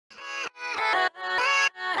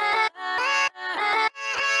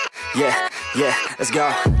Yeah, let's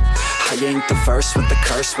go. I ain't the first with the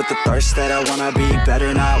curse, with the thirst that I wanna be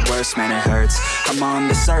better, not worse, man it hurts. I'm on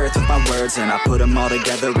this earth with my words and I put them all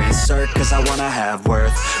together, insert, cause I wanna have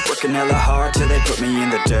worth. Working hella hard till they put me in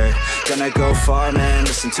the dirt. Gonna go far, man,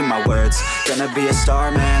 listen to my words. Gonna be a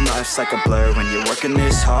star, man, life's like a blur. When you're working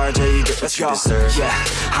this hard, yeah, you get what you deserve. Yeah,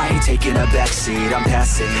 I ain't taking a backseat, I'm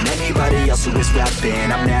passing anybody else who is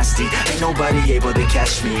rapping. I'm nasty, ain't nobody able to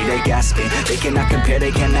catch me. They gasping, they cannot compare,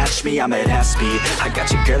 they can't match me. I'm at half speed, I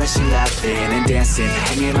got your girl and she laughing and dancing,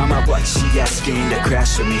 hanging on my butt, she asking to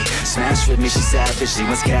crash with me, smash with me, she savage, she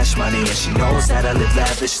wants cash money and she knows that I live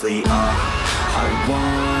lavishly. I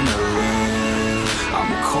wanna live,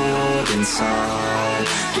 I'm cold inside,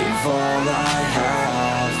 give all I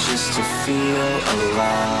have just to feel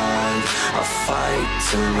alive. I fight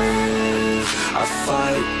to live, I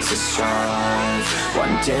fight to strive,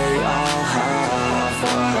 one day I'll have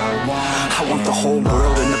what I want. I want the whole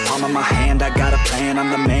world in the palm of my hand, I got a plan, I'm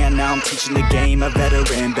the man, now I'm teaching the game, a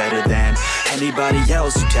veteran, better than anybody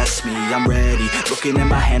else who tests me. I'm ready, looking at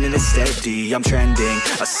my hand and it's steady, I'm trending,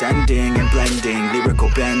 ascending and blending, lyrical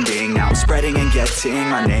bending, now I'm spreading and getting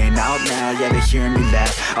my name out now, yeah they hearing me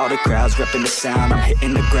laugh, all the crowds repping the sound, I'm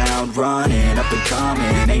hitting the ground, running, up and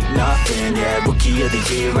coming, ain't nothing, yeah, rookie of the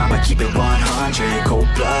year, I'ma keep it 100,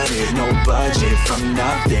 cold-blooded, no budget, from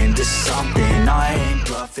nothing to something, I ain't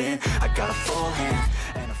bluffing, I got a full hand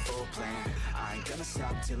and a full plan, I ain't gonna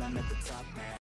stop till I'm at the top, man.